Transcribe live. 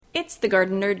It's the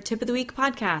Garden Nerd Tip of the Week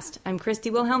podcast. I'm Christy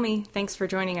Wilhelmi. Thanks for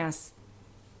joining us.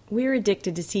 We're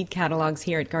addicted to seed catalogs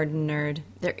here at Garden Nerd.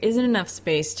 There isn't enough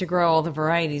space to grow all the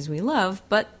varieties we love,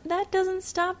 but that doesn't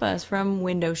stop us from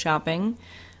window shopping,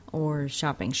 or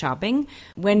shopping,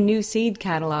 when new seed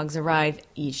catalogs arrive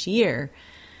each year.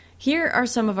 Here are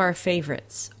some of our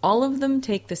favorites. All of them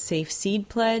take the Safe Seed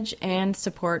Pledge and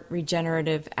support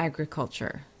regenerative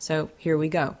agriculture. So here we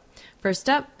go. First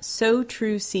up, Sow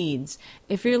True Seeds.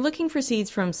 If you're looking for seeds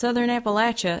from Southern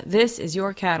Appalachia, this is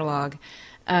your catalog.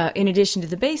 In addition to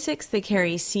the basics, they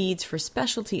carry seeds for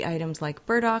specialty items like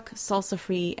burdock,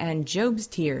 salsa-free, and Job's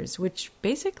tears, which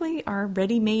basically are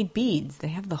ready-made beads. They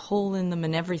have the hole in them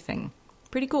and everything.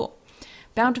 Pretty cool.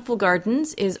 Bountiful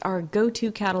Gardens is our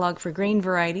go-to catalog for grain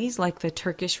varieties like the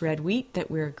Turkish red wheat that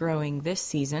we're growing this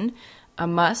season, a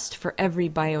must for every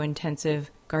bio-intensive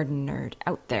garden nerd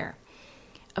out there.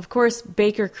 Of course,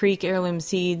 Baker Creek Heirloom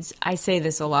Seeds, I say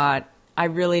this a lot. I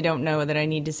really don't know that I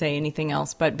need to say anything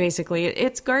else, but basically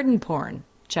it's garden porn.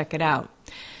 Check it out.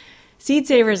 Seed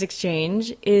Savers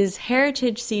Exchange is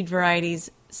heritage seed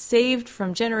varieties saved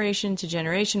from generation to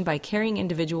generation by caring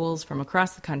individuals from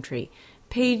across the country.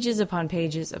 Pages upon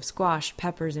pages of squash,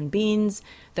 peppers, and beans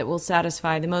that will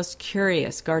satisfy the most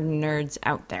curious garden nerds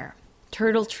out there.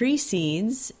 Turtle Tree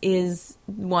Seeds is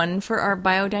one for our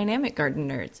biodynamic garden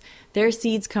nerds. Their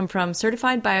seeds come from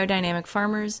certified biodynamic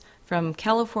farmers from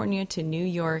California to New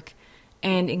York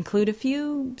and include a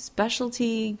few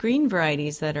specialty green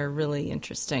varieties that are really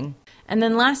interesting. And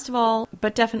then last of all,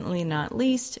 but definitely not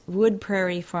least, Wood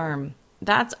Prairie Farm.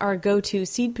 That's our go-to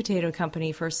seed potato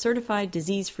company for certified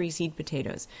disease-free seed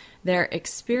potatoes. Their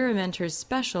Experimenter's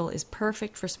Special is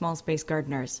perfect for small space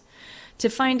gardeners. To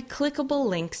find clickable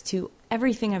links to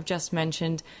everything I've just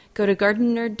mentioned, go to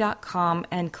gardennerd.com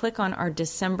and click on our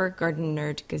December Garden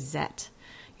Nerd Gazette.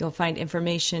 You'll find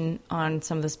information on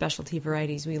some of the specialty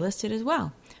varieties we listed as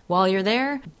well. While you're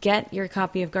there, get your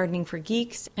copy of Gardening for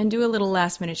Geeks and do a little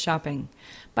last-minute shopping.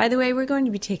 By the way, we're going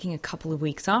to be taking a couple of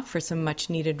weeks off for some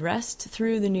much-needed rest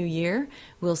through the new year.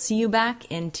 We'll see you back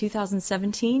in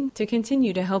 2017 to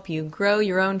continue to help you grow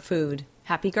your own food.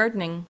 Happy gardening!